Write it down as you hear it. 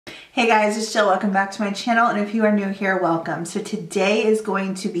Hey guys, it's Jill. Welcome back to my channel, and if you are new here, welcome. So today is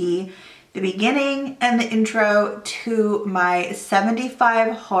going to be the beginning and the intro to my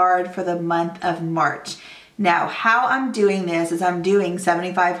 75 hard for the month of March. Now, how I'm doing this is I'm doing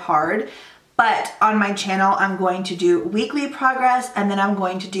 75 hard, but on my channel, I'm going to do weekly progress, and then I'm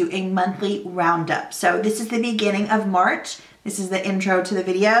going to do a monthly roundup. So this is the beginning of March. This is the intro to the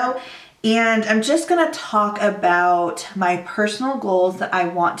video. And I'm just gonna talk about my personal goals that I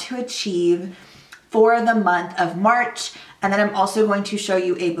want to achieve for the month of March. And then I'm also going to show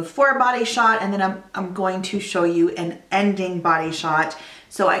you a before body shot, and then I'm going to show you an ending body shot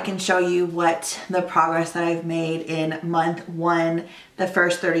so I can show you what the progress that I've made in month one, the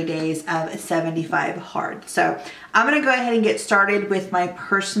first 30 days of 75 hard. So I'm gonna go ahead and get started with my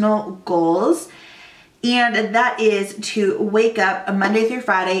personal goals. And that is to wake up Monday through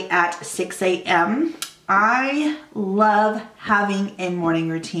Friday at 6 a.m. I love having a morning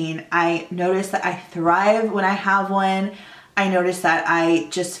routine. I notice that I thrive when I have one. I notice that I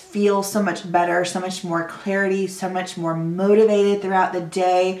just feel so much better, so much more clarity, so much more motivated throughout the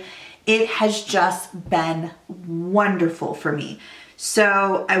day. It has just been wonderful for me.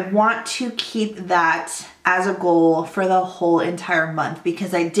 So I want to keep that as a goal for the whole entire month,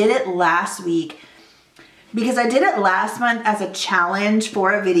 because I did it last week. Because I did it last month as a challenge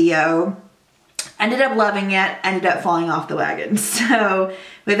for a video, ended up loving it, ended up falling off the wagon. So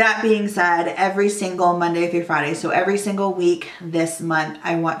with that being said, every single Monday through Friday, so every single week this month,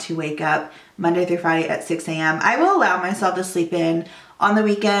 I want to wake up Monday through Friday at 6 a.m. I will allow myself to sleep in on the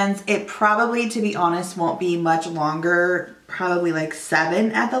weekends. It probably, to be honest, won't be much longer, probably like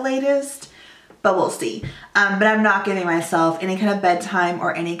 7 at the latest, but we'll see. But I'm not giving myself any kind of bedtime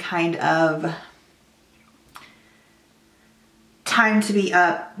or any kind of time to be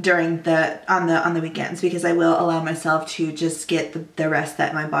up during on the weekends, because I will allow myself to just get the rest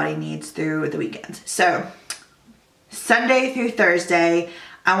that my body needs through the weekends. So Sunday through Thursday,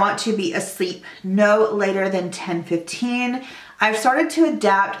 I want to be asleep no later than 10:15. I've started to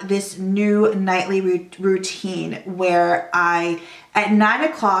adapt this new nightly routine where I, at 9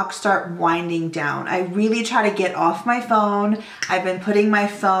 o'clock, start winding down. I really try to get off my phone. I've been putting my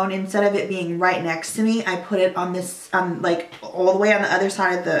phone, instead of it being right next to me, I put it on this, like all the way on the other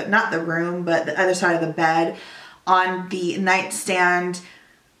side of the, not the room, but the other side of the bed, on the nightstand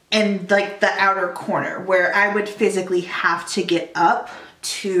in like the outer corner where I would physically have to get up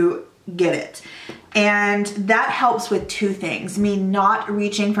to get it. And that helps with two things: me not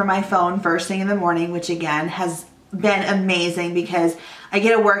reaching for my phone first thing in the morning, which again has been amazing because I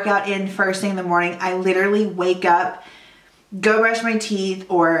get a workout in first thing in the morning. I literally wake up, go brush my teeth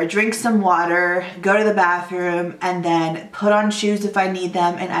or drink some water, go to the bathroom, and then put on shoes if I need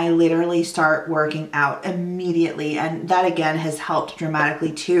them, and I literally start working out immediately. And that again has helped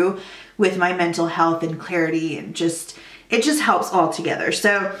dramatically too with my mental health and clarity, and it just helps all together.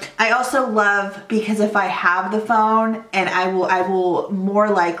 So I also love, because if I have the phone, and I will more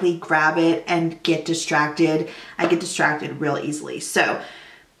likely grab it and get distracted. I get distracted real easily. So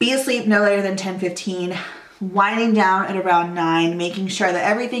be asleep no later than 10:15, winding down at around 9, making sure that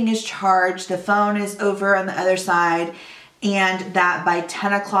everything is charged, the phone is over on the other side, and that by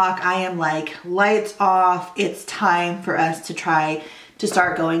 10 o'clock I am like lights off. It's time for us to try to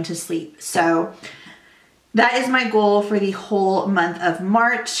start going to sleep. So that is my goal for the whole month of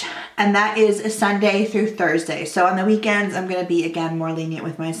March, and that is Sunday through Thursday. So on the weekends, I'm gonna be, again, more lenient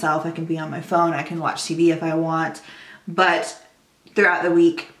with myself. I can be on my phone, I can watch TV if I want, but throughout the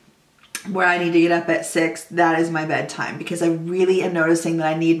week, where I need to get up at 6, that is my bedtime, because I really am noticing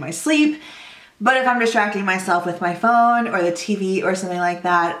that I need my sleep. But if I'm distracting myself with my phone or the TV or something like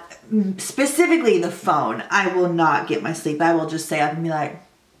that, specifically the phone, I will not get my sleep. I will just stay up and be like,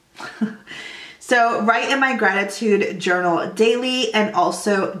 So write in my gratitude journal daily, and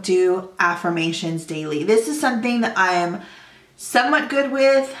also do affirmations daily. This is something that I am somewhat good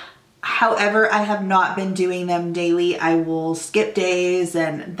with. However, I have not been doing them daily. I will skip days,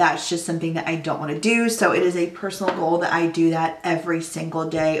 and that's just something that I don't want to do. So it is a personal goal that I do that every single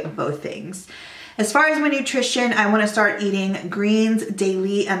day, both things. As far as my nutrition, I want to start eating greens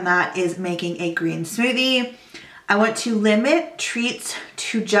daily, and that is making a green smoothie. I want to limit treats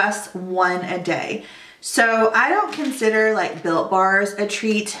to just one a day. So I don't consider like Built bars a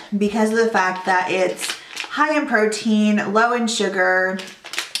treat, because of the fact that it's high in protein, low in sugar,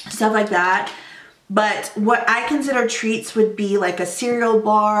 stuff like that. But what I consider treats would be like a cereal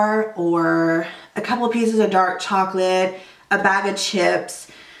bar, or a couple of pieces of dark chocolate, a bag of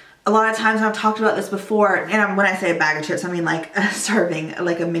chips. A lot of times, and I've talked about this before, and when I say a bag of chips, I mean like a serving,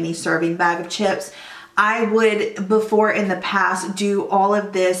 like a mini serving bag of chips. I would, before in the past, do all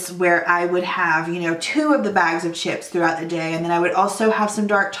of this where I would have, you know, 2 of the bags of chips throughout the day, and then I would also have some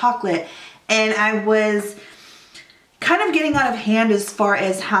dark chocolate, and I was kind of getting out of hand as far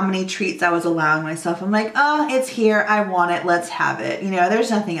as how many treats I was allowing myself. I'm like, oh, it's here, I want it, let's have it. You know,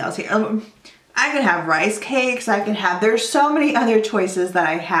 there's nothing else here. I could have rice cakes, there's so many other choices that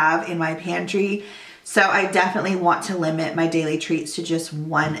I have in my pantry. So I definitely want to limit my daily treats to just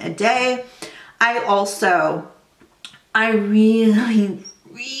 1 a day. I really,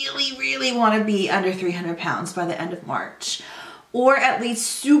 really, really want to be under 300 pounds by the end of March. Or at least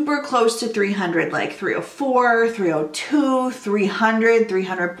super close to 300, like 304, 302, 300,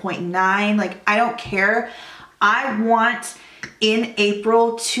 300.9. Like, I don't care. I want in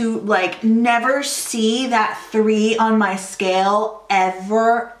April to like never see that 3 on my scale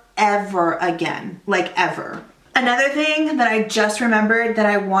ever again, like ever. Another thing that I just remembered that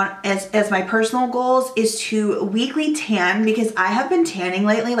I want as my personal goals is to weekly tan, because I have been tanning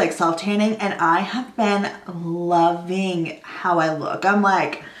lately, like self-tanning, and I have been loving how I look. I'm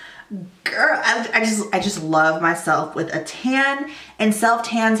like, girl, I just love myself with a tan, and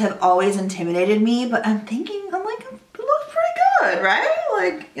self-tans have always intimidated me, but I'm like, it looks pretty good, right?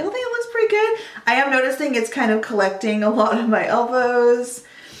 Like, you don't think it looks pretty good? I am noticing it's kind of collecting a lot of my elbows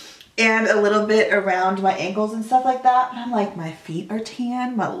and a little bit around my ankles and stuff like that. But I'm like, my feet are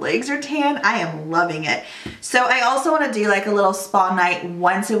tan, my legs are tan. I am loving it. So I also want to do like a little spa night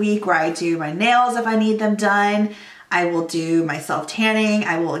once a week where I do my nails if I need them done. I will do my self-tanning.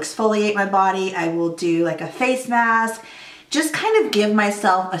 I will exfoliate my body. I will do like a face mask. Just kind of give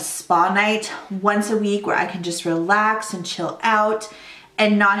myself a spa night once a week where I can just relax and chill out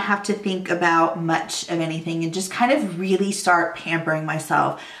and not have to think about much of anything and just kind of really start pampering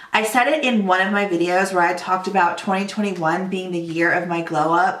myself. I said it in one of my videos where I talked about 2021 being the year of my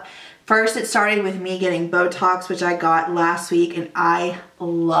glow up. First, it started with me getting Botox, which I got last week, and I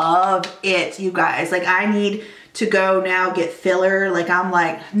love it, you guys. Like, I need to go now get filler. Like, I'm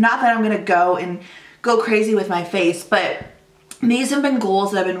like, not that I'm gonna go and go crazy with my face, but these have been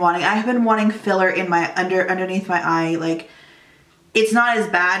goals that I've been wanting. I have been wanting filler in my underneath my eye. Like, it's not as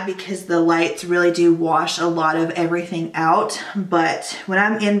bad because the lights really do wash a lot of everything out, but when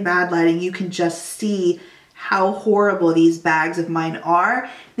I'm in bad lighting, you can just see how horrible these bags of mine are.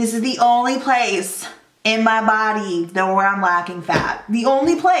 This is the only place in my body where I'm lacking fat. The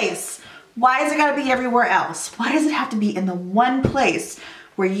only place. Why is it gotta be everywhere else? Why does it have to be in the one place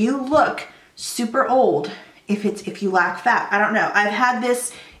where you look super old if you lack fat? I don't know. I've had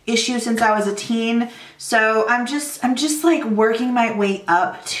this issue since I was a teen, so I'm just like working my way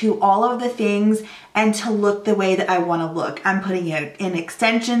up to all of the things and to look the way that I want to look. I'm putting in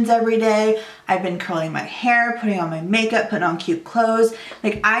extensions every day. I've been curling my hair, putting on my makeup, putting on cute clothes.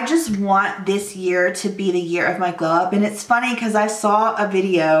 Like, I just want this year to be the year of my glow up. And it's funny because I saw a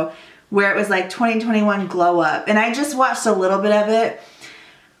video where it was like 2021 glow up, and I just watched a little bit of it.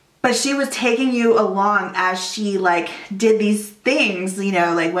 But she was taking you along as she like did these things, you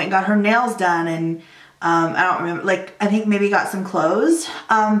know, like went and got her nails done, and I don't remember, like I think maybe got some clothes.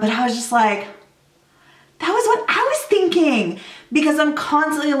 But I was just like, that was what I was thinking, because I'm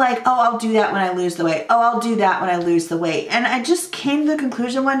constantly like, oh, I'll do that when I lose the weight. Oh, I'll do that when I lose the weight. And I just came to the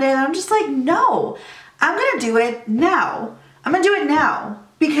conclusion one day that I'm just like, no, I'm gonna do it now. I'm gonna do it now.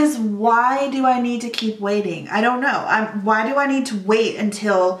 Because why do I need to keep waiting? I don't know. Why do I need to wait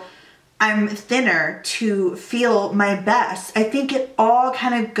until I'm thinner to feel my best? I think it all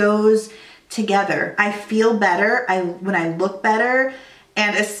kind of goes together. I feel better when I look better,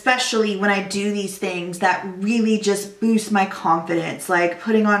 and especially when I do these things that really just boost my confidence, like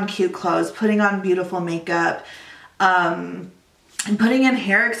putting on cute clothes, putting on beautiful makeup, and putting in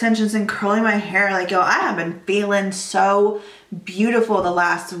hair extensions and curling my hair. Like, yo, I have been feeling so beautiful the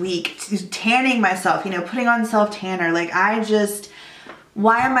last week, tanning myself, you know, putting on self-tanner. Like,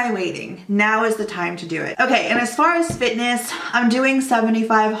 why am I waiting? Now is the time to do it. Okay, and as far as fitness, I'm doing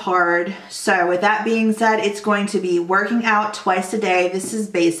 75 hard. So with that being said, it's going to be working out twice a day. This is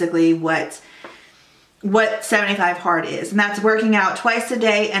basically what 75 hard is, and that's working out twice a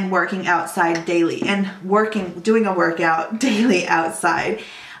day and working outside daily, and doing a workout daily outside.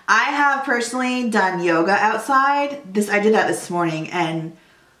 I have personally done yoga outside. I did that this morning, and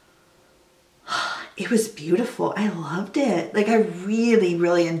it was beautiful. I loved it. Like, I really,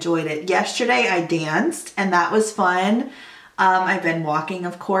 really enjoyed it. Yesterday I danced, and that was fun. I've been walking,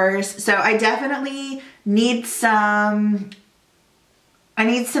 of course. So I definitely need some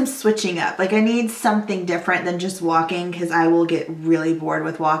switching up. Like, I need something different than just walking, because I will get really bored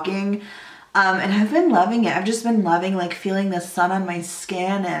with walking. And I've been loving it. I've just been loving like feeling the sun on my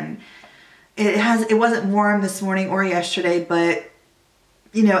skin, and it wasn't warm this morning or yesterday, but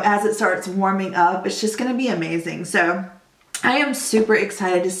you know, as it starts warming up, it's just gonna be amazing. So I am super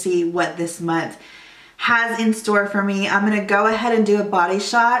excited to see what this month has in store for me. I'm gonna go ahead and do a body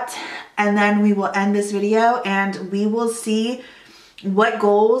shot, and then we will end this video and we will see what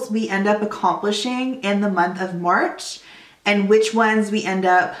goals we end up accomplishing in the month of March and which ones we end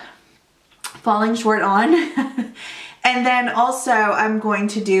up falling short on. And then also I'm going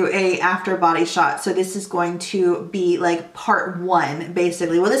to do a after body shot. So this is going to be like part 1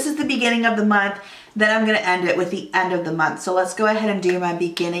 basically. Well, this is the beginning of the month, then I'm gonna end it with the end of the month. So let's go ahead and do my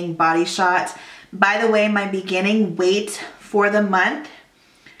beginning body shot. By the way, my beginning weight for the month,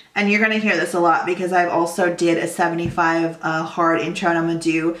 and you're gonna hear this a lot because I've also did a 75 hard intro, and I'm gonna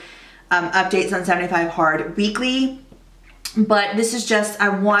do updates on 75 hard weekly. But this is just, I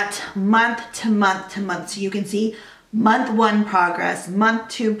want month to month to month. So you can see month 1 progress, month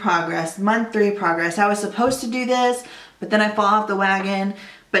 2 progress, month 3 progress. I was supposed to do this, but then I fall off the wagon.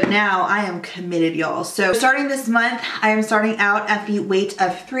 But now I am committed, y'all. So starting this month, I am starting out at the weight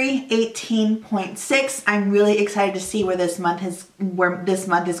of 318.6. I'm really excited to see where this month is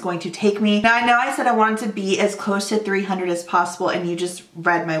going to take me. Now I know I said I wanted to be as close to 300 as possible, and you just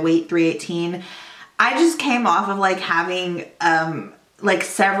read my weight, 318. I just came off of like having like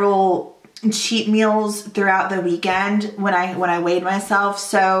several cheat meals throughout the weekend when I weighed myself.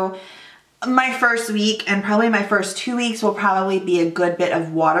 So my first week and probably my first 2 weeks will probably be a good bit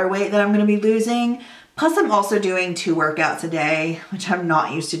of water weight that I'm going to be losing. Plus I'm also doing 2 workouts a day, which I'm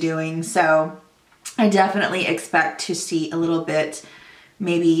not used to doing. So I definitely expect to see a little bit,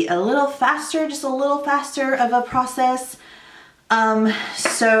 maybe a little faster, just a little faster of a process.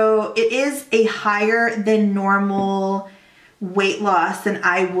 So it is a higher than normal weight loss than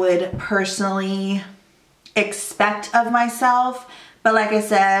I would personally expect of myself. But like I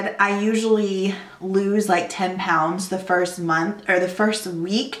said, I usually lose like 10 pounds the first month or the first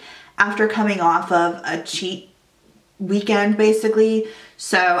week after coming off of a cheat weekend basically.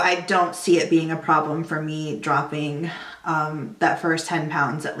 So I don't see it being a problem for me dropping that first 10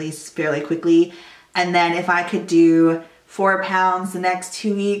 pounds at least fairly quickly. And then if I could do 4 pounds the next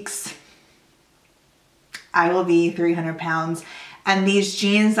 2 weeks, I will be 300 pounds. And these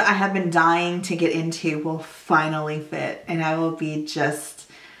jeans that I have been dying to get into will finally fit, and I will be just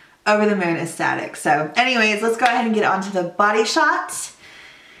over the moon ecstatic. So anyways, let's go ahead and get onto the body shot,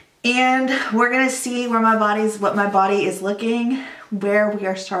 and we're gonna see where what my body is looking, where we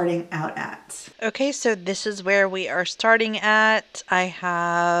are starting out at. Okay, so this is where we are starting at. I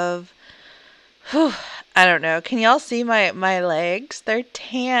have, I don't know. Can y'all see my legs? They're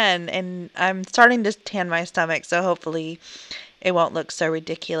tan, and I'm starting to tan my stomach, so hopefully it won't look so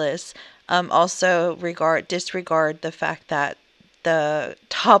ridiculous. Also disregard the fact that the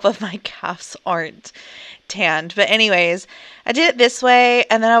top of my calves aren't tanned. But anyways, I did it this way,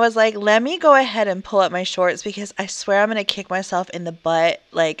 and then I was like, let me go ahead and pull up my shorts because I swear I'm going to kick myself in the butt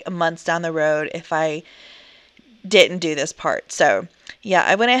like months down the road if I didn't do this part. So yeah,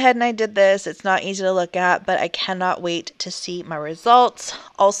 I went ahead and I did this. It's not easy to look at, but I cannot wait to see my results.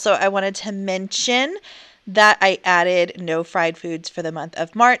 Also, I wanted to mention that I added no fried foods for the month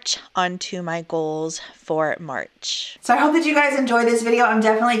of March onto my goals for March. So I hope that you guys enjoyed this video. I'm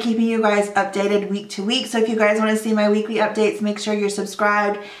definitely keeping you guys updated week to week. So if you guys want to see my weekly updates, make sure you're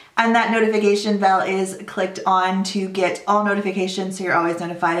subscribed and that notification bell is clicked on to get all notifications so you're always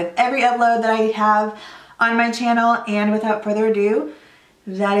notified of every upload that I have on my channel. And without further ado,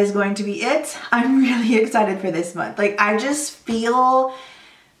 that is going to be it. I'm really excited for this month. Like, I just feel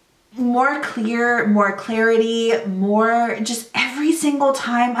more clear, more clarity, more just every single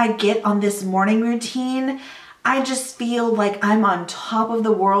time I get on this morning routine, I just feel like I'm on top of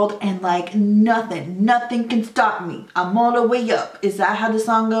the world and like nothing can stop me. I'm all the way up. Is that how the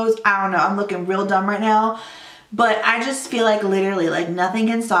song goes? I don't know. I'm looking real dumb right now. But I just feel like literally like nothing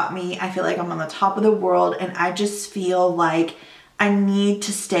can stop me. I feel like I'm on the top of the world, and I just feel like I need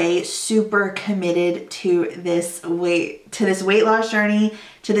to stay super committed to this weight loss journey,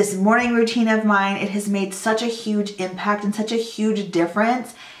 to this morning routine of mine. It has made such a huge impact and such a huge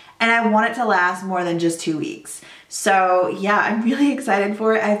difference, and I want it to last more than just 2 weeks. So yeah, I'm really excited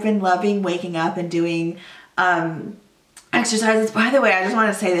for it. I've been loving waking up and doing exercises. By the way, I just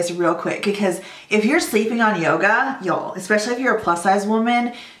want to say this real quick, because if you're sleeping on yoga, y'all, especially if you're a plus size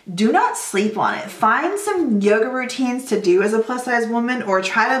woman, do not sleep on it. Find some yoga routines to do as a plus size woman, or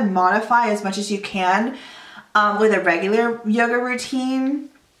try to modify as much as you can with a regular yoga routine.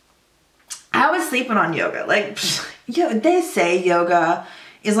 I was sleeping on yoga. Like, they say yoga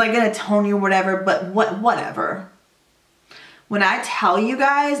is like gonna tone you or whatever, but whatever. When I tell you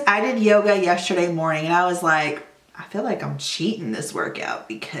guys, I did yoga yesterday morning and I was like, I feel like I'm cheating this workout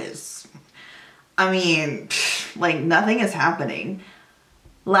because, I mean, like nothing is happening.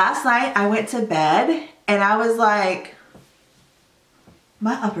 Last night I went to bed and I was like,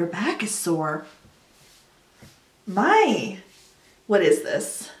 my upper back is sore. What is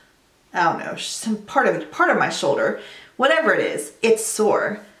this? I don't know, some part of my shoulder. Whatever it is, it's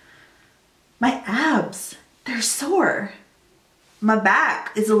sore. My abs, they're sore. My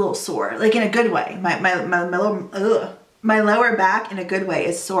back is a little sore, like in a good way. My lower back in a good way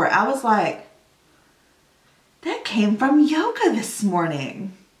is sore. I was like, that came from yoga this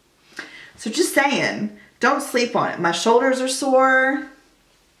morning. So just saying, don't sleep on it. My shoulders are sore.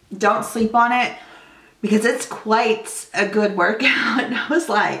 Don't sleep on it because it's quite a good workout. And I was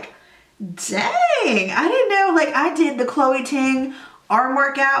like, dang, I didn't know, like I did the Chloe Ting arm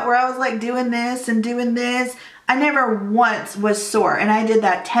workout where I was like doing this and doing this. I never once was sore, and I did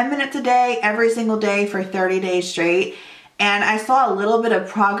that 10 minutes a day, every single day for 30 days straight. And I saw a little bit of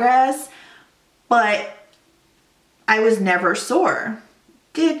progress, but I was never sore.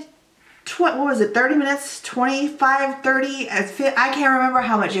 Did, what was it, 30 minutes, 25, 30? I can't remember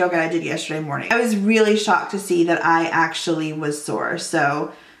how much yoga I did yesterday morning. I was really shocked to see that I actually was sore.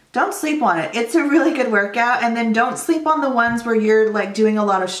 So don't sleep on it. It's a really good workout. And then don't sleep on the ones where you're like doing a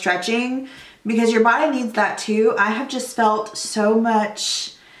lot of stretching, because your body needs that too. I have just felt so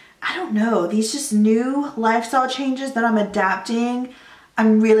much, I don't know, these just new lifestyle changes that I'm adapting,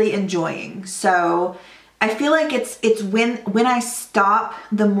 I'm really enjoying. So I feel like it's when I stop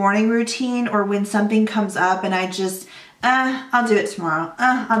the morning routine, or when something comes up and I just, I'll do it tomorrow.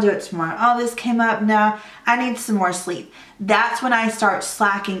 I'll do it tomorrow. Oh, this came up. No, I need some more sleep. That's when I start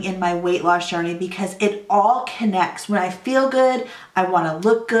slacking in my weight loss journey, because it all connects. When I feel good, I want to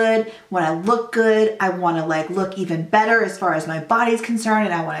look good. When I look good, I want to like look even better as far as my body's concerned,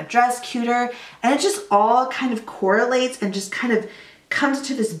 and I want to dress cuter. And it just all kind of correlates and just kind of comes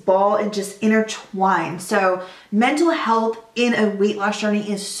to this ball and just intertwines. So mental health in a weight loss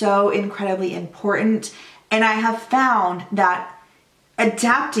journey is so incredibly important. And I have found that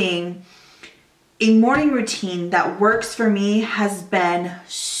adapting a morning routine that works for me has been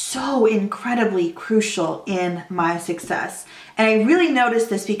so incredibly crucial in my success. And I really noticed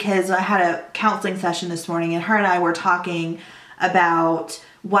this because I had a counseling session this morning, and her and I were talking about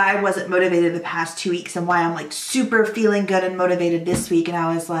why I wasn't motivated the past 2 weeks and why I'm like super feeling good and motivated this week. And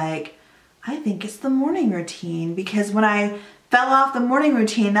I was like, I think it's the morning routine, because when I fell off the morning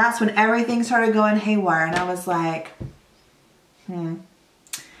routine, that's when everything started going haywire. And I was like,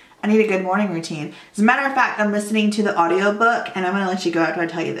 I need a good morning routine. As a matter of fact, I'm listening to the audiobook, and I'm gonna let you go after I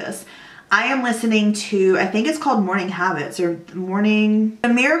tell you this. I am listening to, I think it's called Morning Habits, or The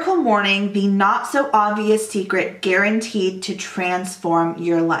Miracle Morning, the not so obvious secret guaranteed to transform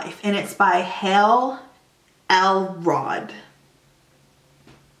your life. And it's by Hale Elrod.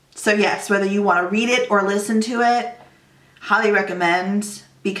 So yes, whether you wanna read it or listen to it, highly recommend,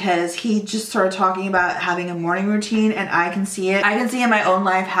 because he just started talking about having a morning routine, and I can see it. I can see in my own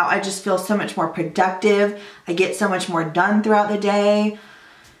life how I just feel so much more productive. I get so much more done throughout the day.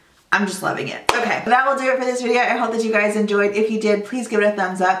 I'm just loving it. Okay, that will do it for this video. I hope that you guys enjoyed. If you did, please give it a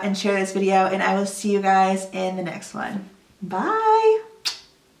thumbs up and share this video, and I will see you guys in the next one. Bye.